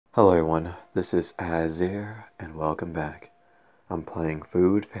Hello everyone, this is Azir and welcome back. I'm playing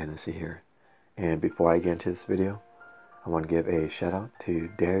Food Fantasy here, and before I get into this video, I want to give a shout out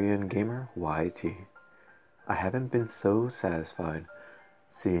to Darian Gamer YT. I haven't been so satisfied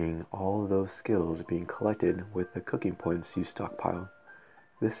seeing all those skills being collected with the cooking points you stockpile.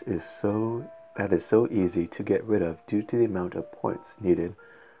 That is so easy to get rid of due to the amount of points needed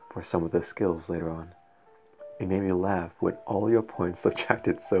for some of the skills later on. It made me laugh with all your points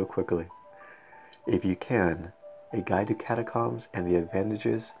subtracted so quickly. If you can, a guide to catacombs and the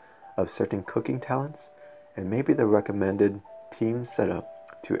advantages of certain cooking talents, and maybe the recommended team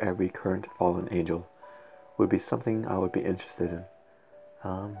setup to every current fallen angel would be something I would be interested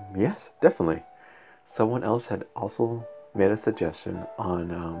in. Yes, definitely. Someone else had also made a suggestion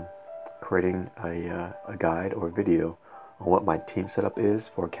on creating a guide or video on what my team setup is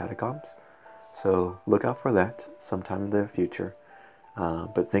for catacombs. So look out for that sometime in the future.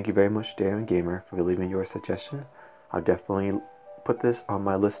 But thank you very much, Darren Gamer, for leaving your suggestion. I'll definitely put this on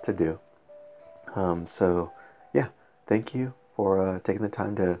my list to do. So yeah, thank you for taking the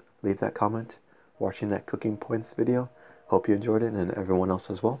time to leave that comment, watching that cooking points video. Hope you enjoyed it, and everyone else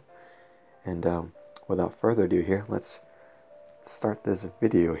as well. And without further ado here, let's start this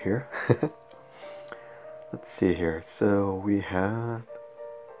video here. Let's see here. So we have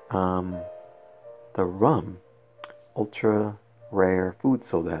the rum ultra rare food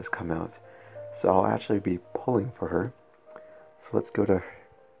soul that has come out, so I'll actually be pulling for her. So let's go to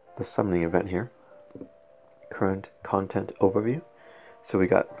the summoning event here, current content overview. So we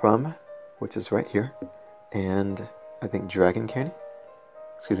got rum, which is right here, and I think dragon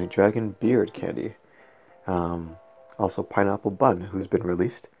beard candy, also pineapple bun, who's been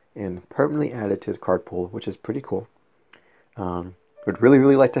released and permanently added to the card pool, which is pretty cool. Would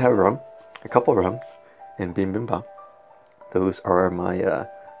really like to have rum, a couple rums, and bibimbap. Those are my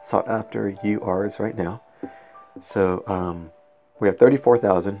sought after URs right now. So we have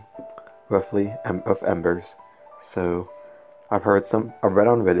 34,000 roughly of embers. So I've read on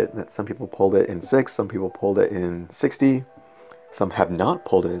Reddit that some people pulled it in 6, some people pulled it in 60, some have not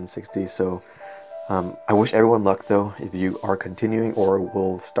pulled it in 60. So I wish everyone luck though if you are continuing or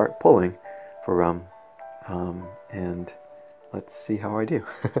will start pulling for rum. And let's see how I do.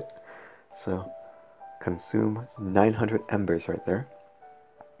 So consume 900 embers right there.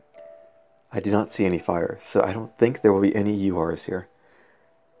 I do not see any fire, so I don't think there will be any URs here,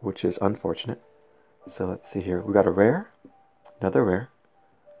 which is unfortunate. So let's see here. We got a rare, another rare,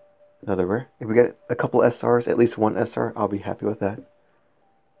 another rare. If we get a couple SRs, at least one SR, I'll be happy with that.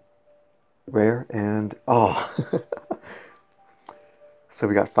 Rare and oh. So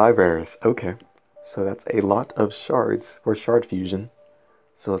we got 5 rares. Okay, so that's a lot of shards for shard fusion.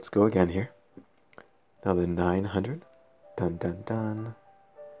 So let's go again here. Another 900. Dun dun dun.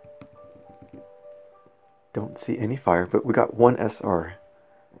 Don't see any fire, but we got 1 SR.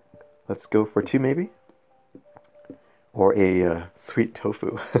 Let's go for 2 maybe? Or a sweet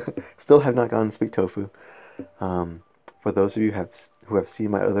tofu. Still have not gotten sweet tofu. For those of you who have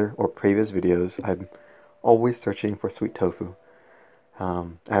seen my other or previous videos, I'm always searching for sweet tofu. I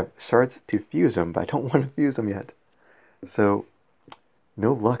have shards to fuse them, but I don't want to fuse them yet. So,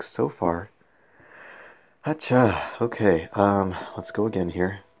 no luck so far. Hacha. Okay, let's go again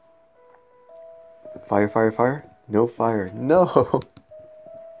here. Fire, fire, fire. No fire. No!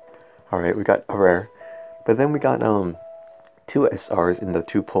 Alright, we got a rare. But then we got 2 SRs in the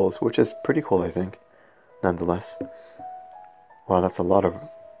 2 pulls, which is pretty cool, I think. Nonetheless. Wow, that's a lot of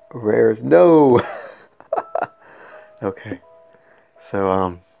rares. No! Okay.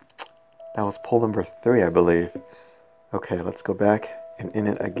 So, that was pull number 3, I believe. Okay, let's go back and in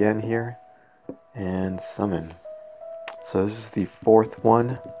it again here. And summon. So this is the 4th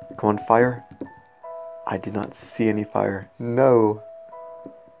one. Come on, fire. I did not see any fire. No.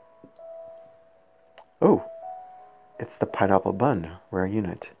 Oh, it's the pineapple bun, rare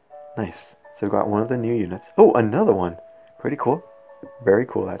unit. Nice. So we got one of the new units. Oh, another one. Pretty cool. Very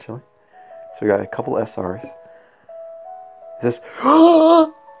cool, actually. So we got a couple SRs. This.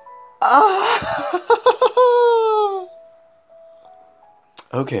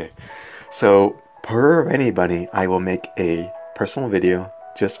 Okay. So per anybody, I will make a personal video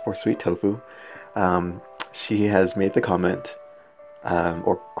just for sweet tofu. She has made the comment,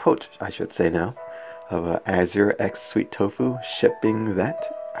 or quote, I should say now, of Azure X Sweet Tofu shipping that,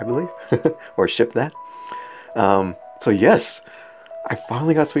 I believe, or ship that. So yes, I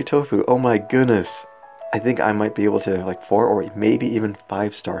finally got sweet tofu. Oh my goodness. I think I might be able to like 4 or maybe even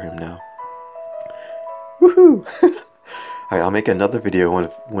 5-star him now. Woohoo! Alright, I'll make another video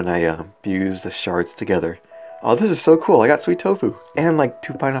when I fuse the shards together Oh, this is so cool. I got sweet tofu and like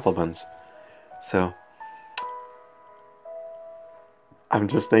 2 pineapple buns. So I'm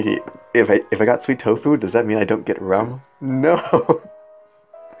just thinking, if I got sweet tofu, does that mean I don't get rum? No.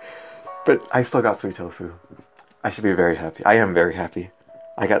 But I still got sweet tofu. I should be very happy. I am very happy.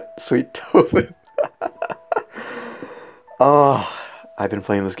 I got sweet tofu. Oh, I've been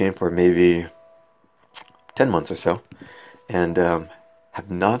playing this game for maybe 10 months or so, and have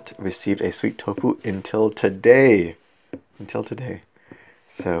not received a sweet tofu until today. Until today.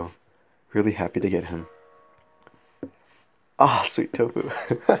 So, really happy to get him. Ah, sweet tofu.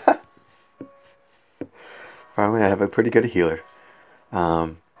 Finally, I have a pretty good healer.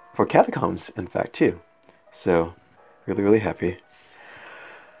 For catacombs, in fact, too. So, really, really happy.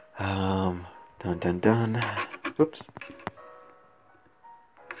 Dun dun dun. Whoops.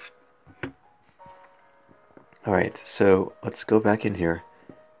 Alright, so let's go back in here.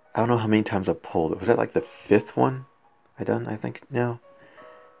 I don't know how many times I've pulled. Was that like the 5th one I done, I think, now?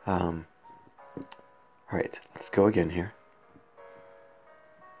 Alright, let's go again here.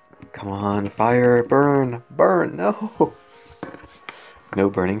 Come on, fire, burn, burn, no! No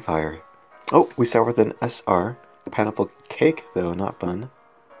burning fire. Oh, we start with an SR. Pineapple cake, though, not bun.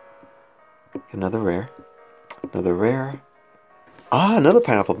 Another rare. Another rare. Ah, another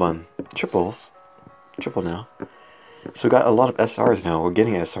pineapple bun. Triples. Triple now. So we got a lot of SRs now. We're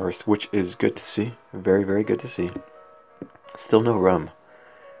getting SRs, which is good to see. Very, very good to see. Still no rum.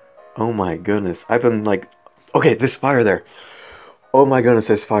 Oh my goodness. I've been like... Okay, there's fire there. Oh my goodness,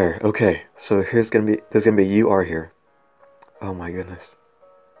 there's fire. Okay, so there's gonna be UR here. Oh my goodness.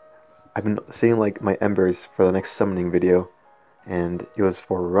 I've been seeing like my Embers for the next summoning video, and it was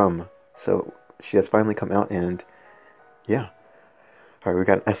for rum. So she has finally come out, and yeah. Alright, we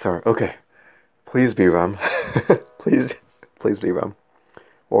got an SR. Okay. Please be rum. Please be rum.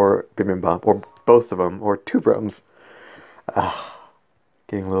 Or bibimbap, or both of them, or 2 rums.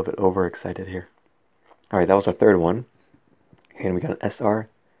 Getting a little bit overexcited here. Alright, that was our 3rd one. And we got an SR.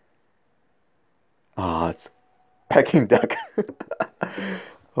 Ah, it's Peking duck.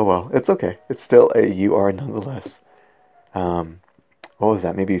 Oh well, it's okay. It's still a UR nonetheless. What was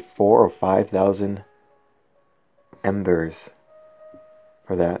that? Maybe 4,000 or 5,000 embers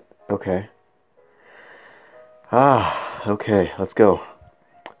for that. Okay. Ah, okay, let's go.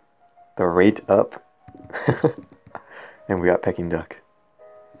 The rate up. And we got Peking duck.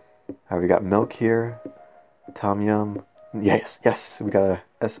 We got milk here. Tom Yum. Yes, yes, we got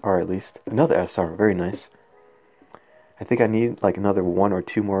a SR at least. Another SR, very nice. I think I need like another 1 or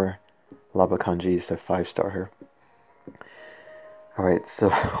 2 more Lava Kanjis to 5-star her. Alright,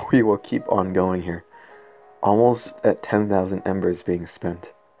 so we will keep on going here. Almost at 10,000 embers being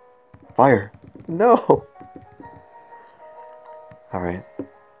spent. Fire! No! Alright.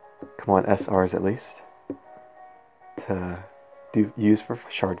 Come on, SRs at least. To use for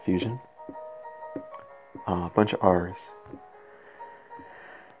shard fusion. A bunch of R's.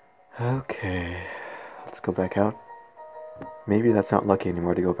 Okay. Let's go back out. Maybe that's not lucky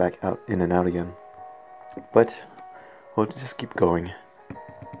anymore to go back out, in and out again. But we'll just keep going.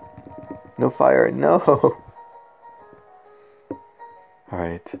 No fire, no!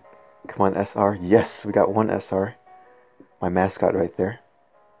 Alright. Come on, SR. Yes, we got 1 SR. My mascot right there.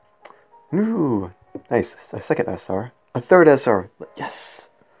 Ooh, nice. A 2nd SR. A 3rd SR. Yes!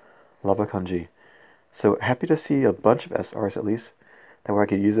 Lava Kanji. So happy to see a bunch of SRs at least. That way I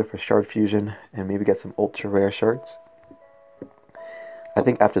could use it for shard fusion and maybe get some ultra rare shards. I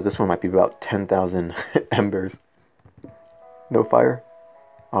think after this one might be about 10,000 embers. No fire?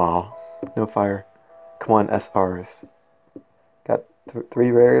 Aw, no fire. Come on, SRs. Got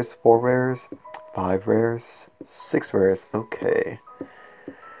 3 rares, 4 rares, 5 rares, 6 rares. Okay.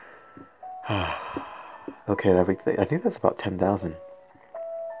 Okay, I think that's about 10,000.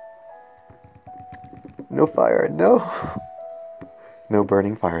 No fire, no! No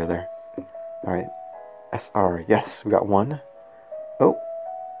burning fire there. Alright. SR, yes, we got 1. Oh!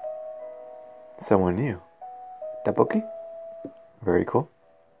 Someone new. Daboki? Very cool.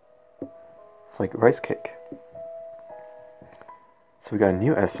 It's like rice cake. So we got a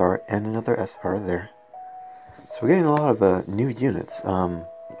new SR and another SR there. So we're getting a lot of new units.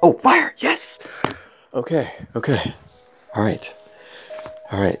 Oh, fire! Yes! Okay, okay. Alright.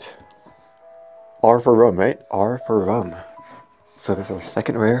 Alright. R for rum, right? R for rum. So this is our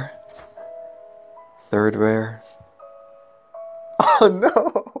 2nd rare. 3rd rare. Oh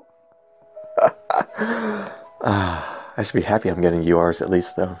no! I should be happy I'm getting URs at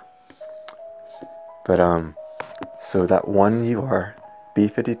least though. But so that 1 UR,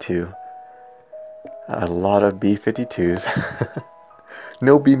 B52, a lot of B52s.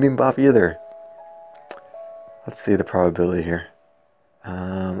 No bibimbap either. Let's see the probability here.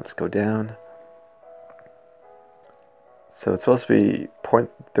 Let's go down. So it's supposed to be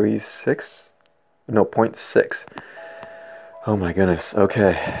 0.36? No, 0.6. Oh my goodness.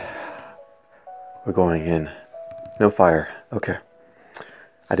 Okay. We're going in. No fire. Okay.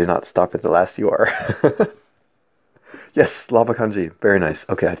 I did not stop at the last UR. Yes, lava kanji. Very nice.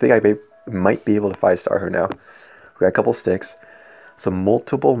 Okay, I think I might be able to 5-star her now. We got a couple sticks. Some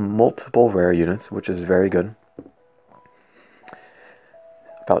multiple rare units, which is very good.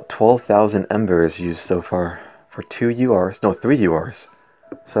 About 12,000 embers used so far for 2 URs. No, 3 URs.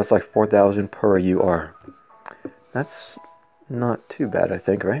 So that's like 4,000 per UR. That's not too bad, I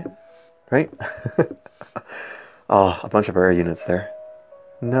think, right? Right? Oh, a bunch of rare units there.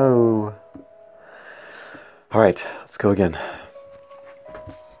 No. Alright, let's go again.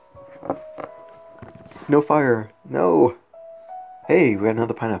 No fire. No. Hey, we got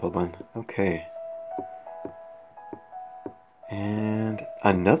another pineapple bun. Okay. And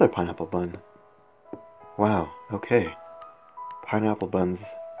another pineapple bun. Wow, okay. Pineapple buns.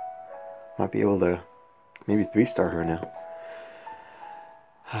 Might be able to maybe 3-star her now.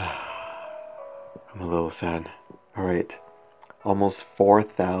 I'm a little sad. Alright. Almost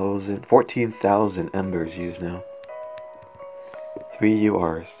 14,000 embers used now. 3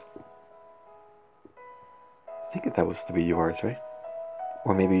 URs. I think that was 3 URs, right?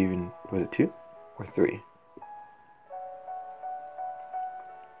 Or maybe even, was it 2 or 3?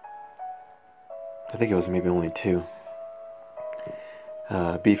 I think it was maybe only 2.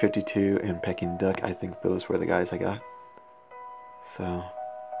 B-52 and Peking Duck, I think those were the guys I got. So,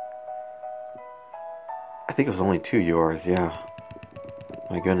 I think it was only 2 URs, yeah.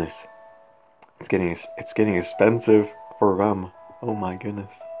 My goodness. It's getting expensive for rum. Oh my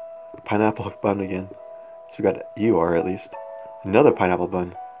goodness. Pineapple bun again. So we got UR at least. Another pineapple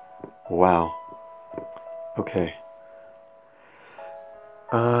bun. Wow. Okay.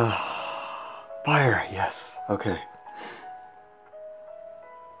 Fire, yes. Okay.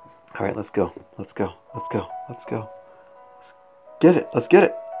 Alright, let's go. Let's go. Let's go. Let's go. Get it. Let's get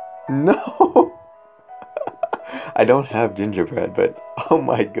it. No! I don't have gingerbread, but oh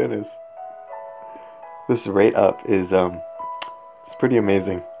my goodness. This rate up is, it's pretty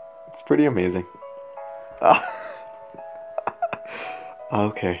amazing. It's pretty amazing.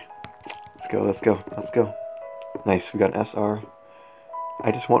 Okay. Let's go, let's go, let's go. Nice, we got an SR.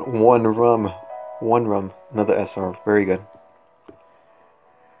 I just want one rum. One rum. Another SR. Very good.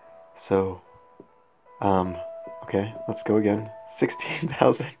 So, okay, let's go again.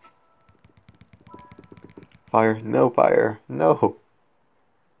 16,000. Fire. No fire. No.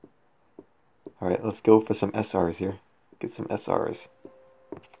 Alright, let's go for some SRs here. Get some SRs.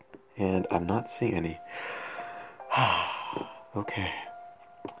 And I'm not seeing any. Okay.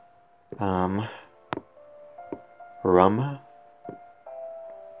 Rum. Rum.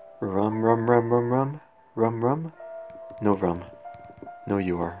 No rum. No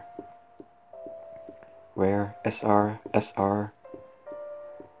UR. Rare. SR. SR.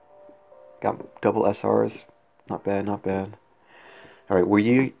 Got double SRs. Not bad, not bad. Alright,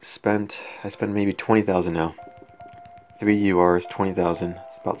 I spent maybe 20,000 now. 3 URs, 20,000.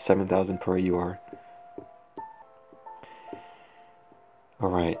 It's about 7,000 per UR.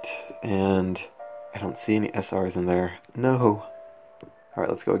 Alright, and I don't see any SRs in there. No. Alright,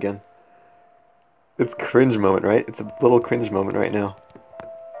 let's go again. It's cringe moment, right? It's a little cringe moment right now.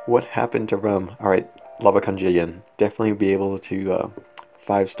 What happened to rum? Alright, Lava Kanji again. Definitely be able to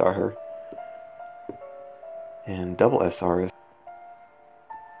 5-star her. And double SRs.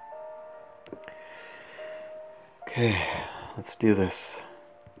 Okay, let's do this.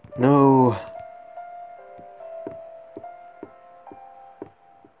 No!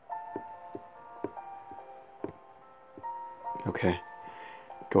 Okay.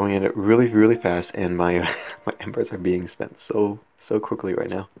 Going at it really fast, and my my embers are being spent so quickly right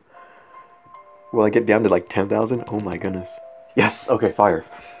now. Will I get down to like 10,000? Oh my goodness. Yes! Okay, fire.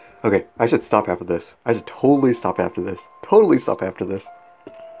 Okay, I should stop after this. I should totally stop after this. Totally stop after this.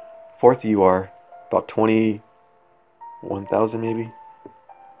 4th UR, about 21,000 maybe?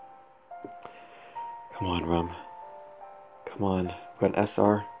 Come on, rum. Come on. We got an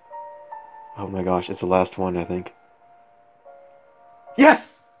SR. Oh my gosh, it's the last one, I think.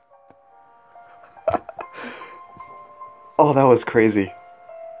 Yes! Oh, that was crazy.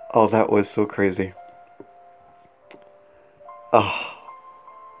 Oh, that was so crazy. Oh.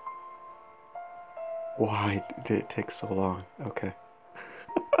 Why did it take so long? Okay.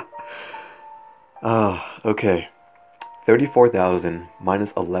 Okay. 34,000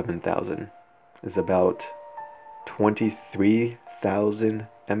 minus 11,000 is about 23,000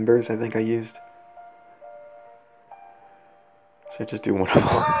 embers, I think I used. Should I just do one of them?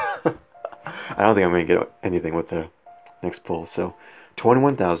 I don't think I'm going to get anything with the next pull. So,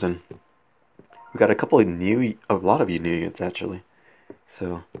 21,000. We got a lot of new units actually.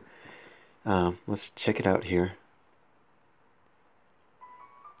 So, let's check it out here.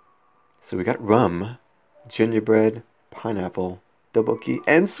 So we got rum, gingerbread, pineapple, double key,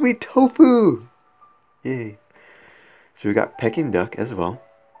 and sweet tofu! Yay! So we got Peking duck as well.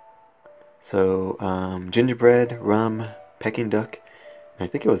 So, gingerbread, rum, Peking duck, and I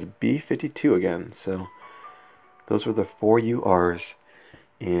think it was B52 again. So, those were the 4 URs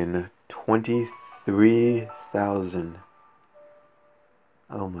in 23,000.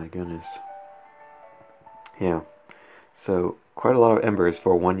 Oh my goodness. Yeah. So, quite a lot of embers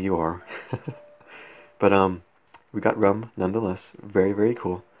for 1 UR. But, we got rum nonetheless. Very, very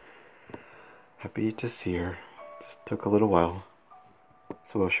cool. Happy to see her. Just took a little while.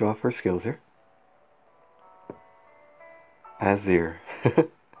 So we'll show off her skills here. Azir.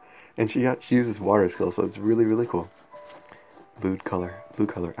 And she uses water skills, so it's really, really cool. Blue color.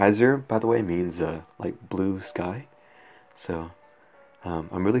 Azir, by the way, means like blue sky. So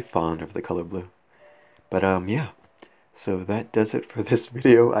I'm really fond of the color blue. But yeah. So that does it for this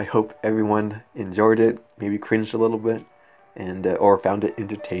video. I hope everyone enjoyed it, maybe cringed a little bit, and or found it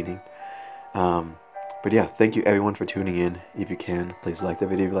entertaining. But yeah, thank you everyone for tuning in. If you can, please like the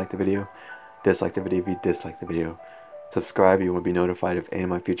video if you like the video. Dislike the video if you dislike the video. Subscribe if you want to be notified of any of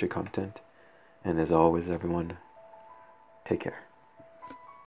my future content. And as always, everyone, take care.